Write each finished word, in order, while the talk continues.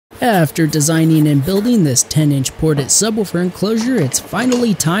After designing and building this 10-inch ported subwoofer enclosure, it's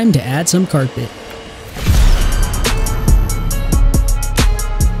finally time to add some carpet.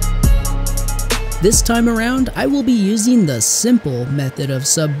 This time around, I will be using the simple method of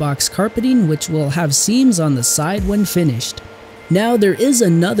sub-box carpeting, which will have seams on the side when finished. Now, there is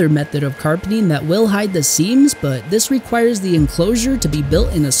another method of carpeting that will hide the seams, but this requires the enclosure to be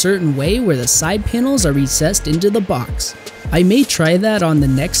built in a certain way where the side panels are recessed into the box. I may try that on the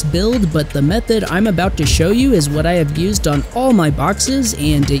next build, but the method I'm about to show you is what I have used on all my boxes,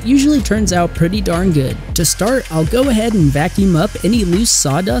 and it usually turns out pretty darn good. To start, I'll go ahead and vacuum up any loose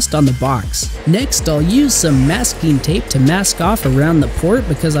sawdust on the box. Next, I'll use some masking tape to mask off around the port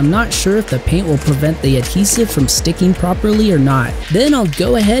because I'm not sure if the paint will prevent the adhesive from sticking properly or not. Then I'll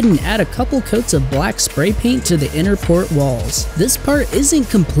go ahead and add a couple coats of black spray paint to the inner port walls. This part isn't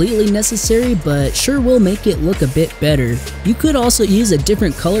completely necessary, but sure will make it look a bit better. You could also use a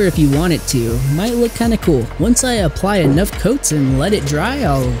different color if you wanted to, might look kinda cool. Once I apply enough coats and let it dry,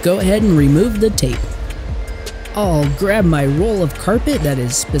 I'll go ahead and remove the tape. I'll grab my roll of carpet that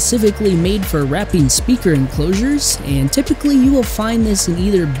is specifically made for wrapping speaker enclosures, and typically you will find this in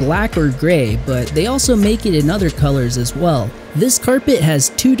either black or gray, but they also make it in other colors as well. This carpet has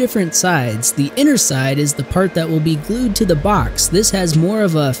two different sides. The inner side is the part that will be glued to the box. This has more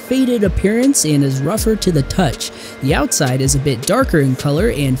of a faded appearance and is rougher to the touch. The outside is a bit darker in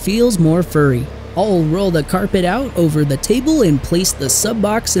color and feels more furry. I'll roll the carpet out over the table and place the sub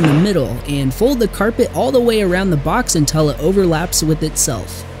box in the middle and fold the carpet all the way around the box until it overlaps with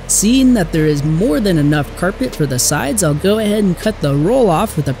itself. Seeing that there is more than enough carpet for the sides, I'll go ahead and cut the roll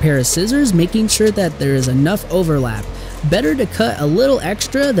off with a pair of scissors, making sure that there is enough overlap. Better to cut a little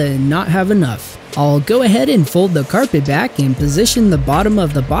extra than not have enough. I'll go ahead and fold the carpet back and position the bottom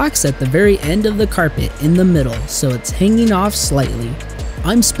of the box at the very end of the carpet in the middle, so it's hanging off slightly.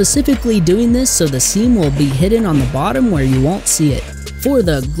 I'm specifically doing this so the seam will be hidden on the bottom where you won't see it. For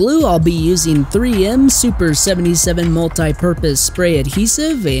the glue, I'll be using 3M Super 77 multi-purpose spray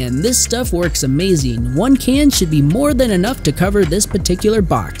adhesive, and this stuff works amazing. One can should be more than enough to cover this particular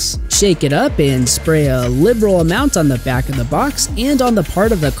box. Shake it up and spray a liberal amount on the back of the box and on the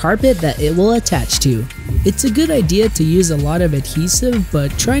part of the carpet that it will attach to. It's a good idea to use a lot of adhesive,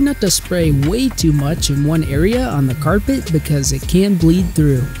 but try not to spray way too much in one area on the carpet because it can bleed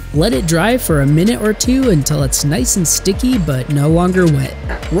through. Let it dry for a minute or two until it's nice and sticky but no longer wet.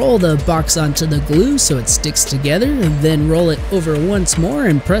 Roll the box onto the glue so it sticks together, then roll it over once more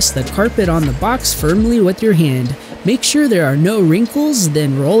and press the carpet on the box firmly with your hand. Make sure there are no wrinkles,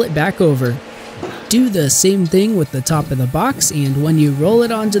 then roll it back over. Do the same thing with the top of the box, and when you roll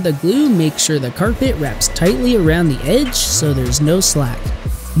it onto the glue, make sure the carpet wraps tightly around the edge so there's no slack.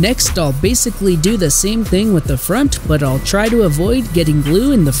 Next, I'll basically do the same thing with the front, but I'll try to avoid getting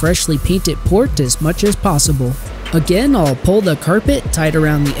glue in the freshly painted port as much as possible. Again, I'll pull the carpet tight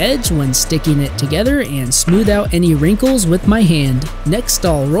around the edge when sticking it together and smooth out any wrinkles with my hand. Next,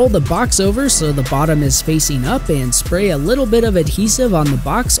 I'll roll the box over so the bottom is facing up and spray a little bit of adhesive on the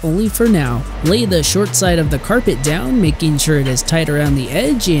box only for now. Lay the short side of the carpet down, making sure it is tight around the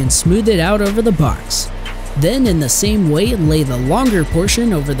edge, and smooth it out over the box. Then in the same way, lay the longer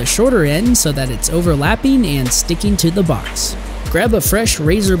portion over the shorter end so that it's overlapping and sticking to the box. Grab a fresh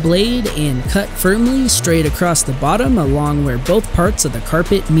razor blade and cut firmly straight across the bottom along where both parts of the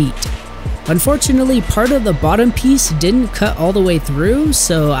carpet meet. Unfortunately, part of the bottom piece didn't cut all the way through,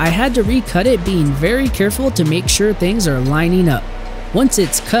 so I had to recut it, being very careful to make sure things are lining up. Once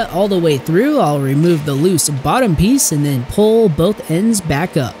it's cut all the way through, I'll remove the loose bottom piece and then pull both ends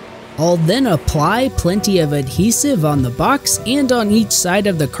back up. I'll then apply plenty of adhesive on the box and on each side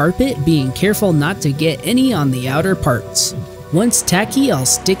of the carpet, being careful not to get any on the outer parts. Once tacky, I'll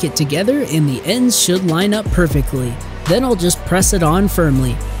stick it together and the ends should line up perfectly. Then I'll just press it on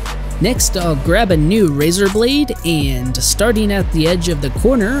firmly. Next, I'll grab a new razor blade and, starting at the edge of the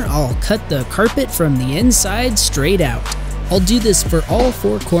corner, I'll cut the carpet from the inside straight out. I'll do this for all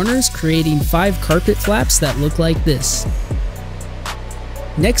 4 corners, creating 5 carpet flaps that look like this.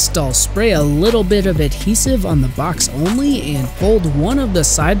 Next, I'll spray a little bit of adhesive on the box only and fold one of the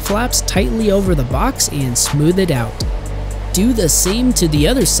side flaps tightly over the box and smooth it out. Do the same to the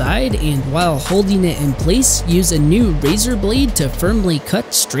other side, and while holding it in place, use a new razor blade to firmly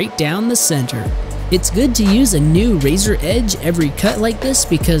cut straight down the center. It's good to use a new razor edge every cut like this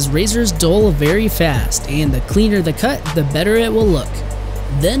because razors dull very fast, and the cleaner the cut, the better it will look.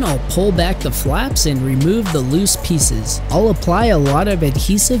 Then I'll pull back the flaps and remove the loose pieces. I'll apply a lot of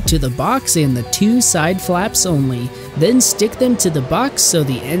adhesive to the box and the 2 side flaps only, then stick them to the box so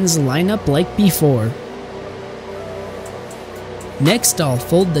the ends line up like before. Next, I'll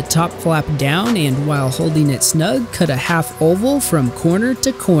fold the top flap down and while holding it snug, cut a half oval from corner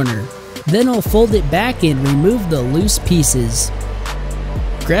to corner. Then I'll fold it back and remove the loose pieces.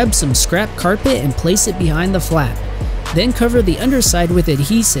 Grab some scrap carpet and place it behind the flap. Then cover the underside with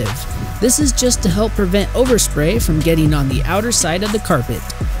adhesive. This is just to help prevent overspray from getting on the outer side of the carpet.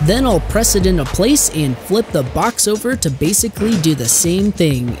 Then I'll press it into place and flip the box over to basically do the same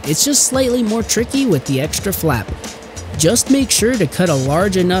thing. It's just slightly more tricky with the extra flap. Just make sure to cut a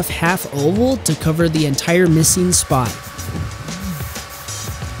large enough half oval to cover the entire missing spot.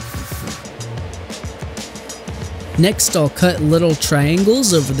 Next, I'll cut little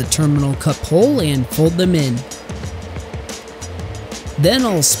triangles over the terminal cup hole and fold them in. Then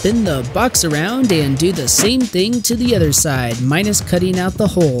I'll spin the box around and do the same thing to the other side, minus cutting out the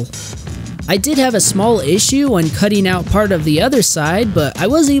hole. I did have a small issue when cutting out part of the other side, but I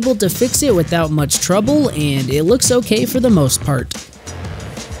was able to fix it without much trouble and it looks okay for the most part.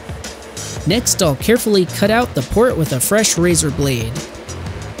 Next, I'll carefully cut out the port with a fresh razor blade.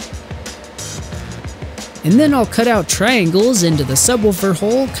 And then I'll cut out triangles into the subwoofer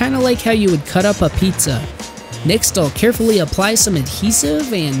hole, kinda like how you would cut up a pizza. Next, I'll carefully apply some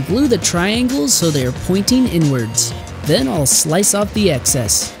adhesive and glue the triangles so they're pointing inwards. Then I'll slice off the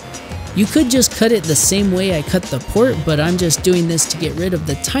excess. You could just cut it the same way I cut the port, but I'm just doing this to get rid of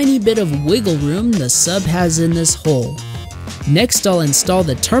the tiny bit of wiggle room the sub has in this hole. Next, I'll install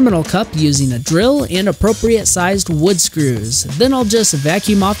the terminal cup using a drill and appropriate sized wood screws. Then I'll just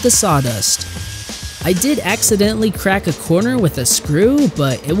vacuum off the sawdust. I did accidentally crack a corner with a screw,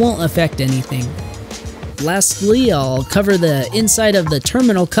 but it won't affect anything. Lastly, I'll cover the inside of the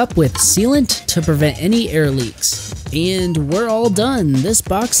terminal cup with sealant to prevent any air leaks. And we're all done. This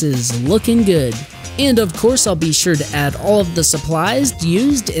box is looking good. And of course, I'll be sure to add all of the supplies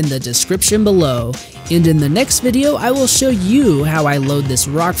used in the description below. And in the next video, I will show you how I load this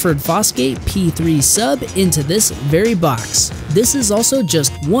Rockford Fosgate P3 sub into this very box. This is also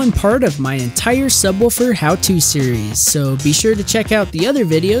just one part of my entire subwoofer how-to series, so be sure to check out the other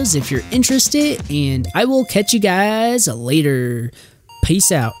videos if you're interested, and I will catch you guys later.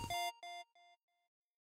 Peace out.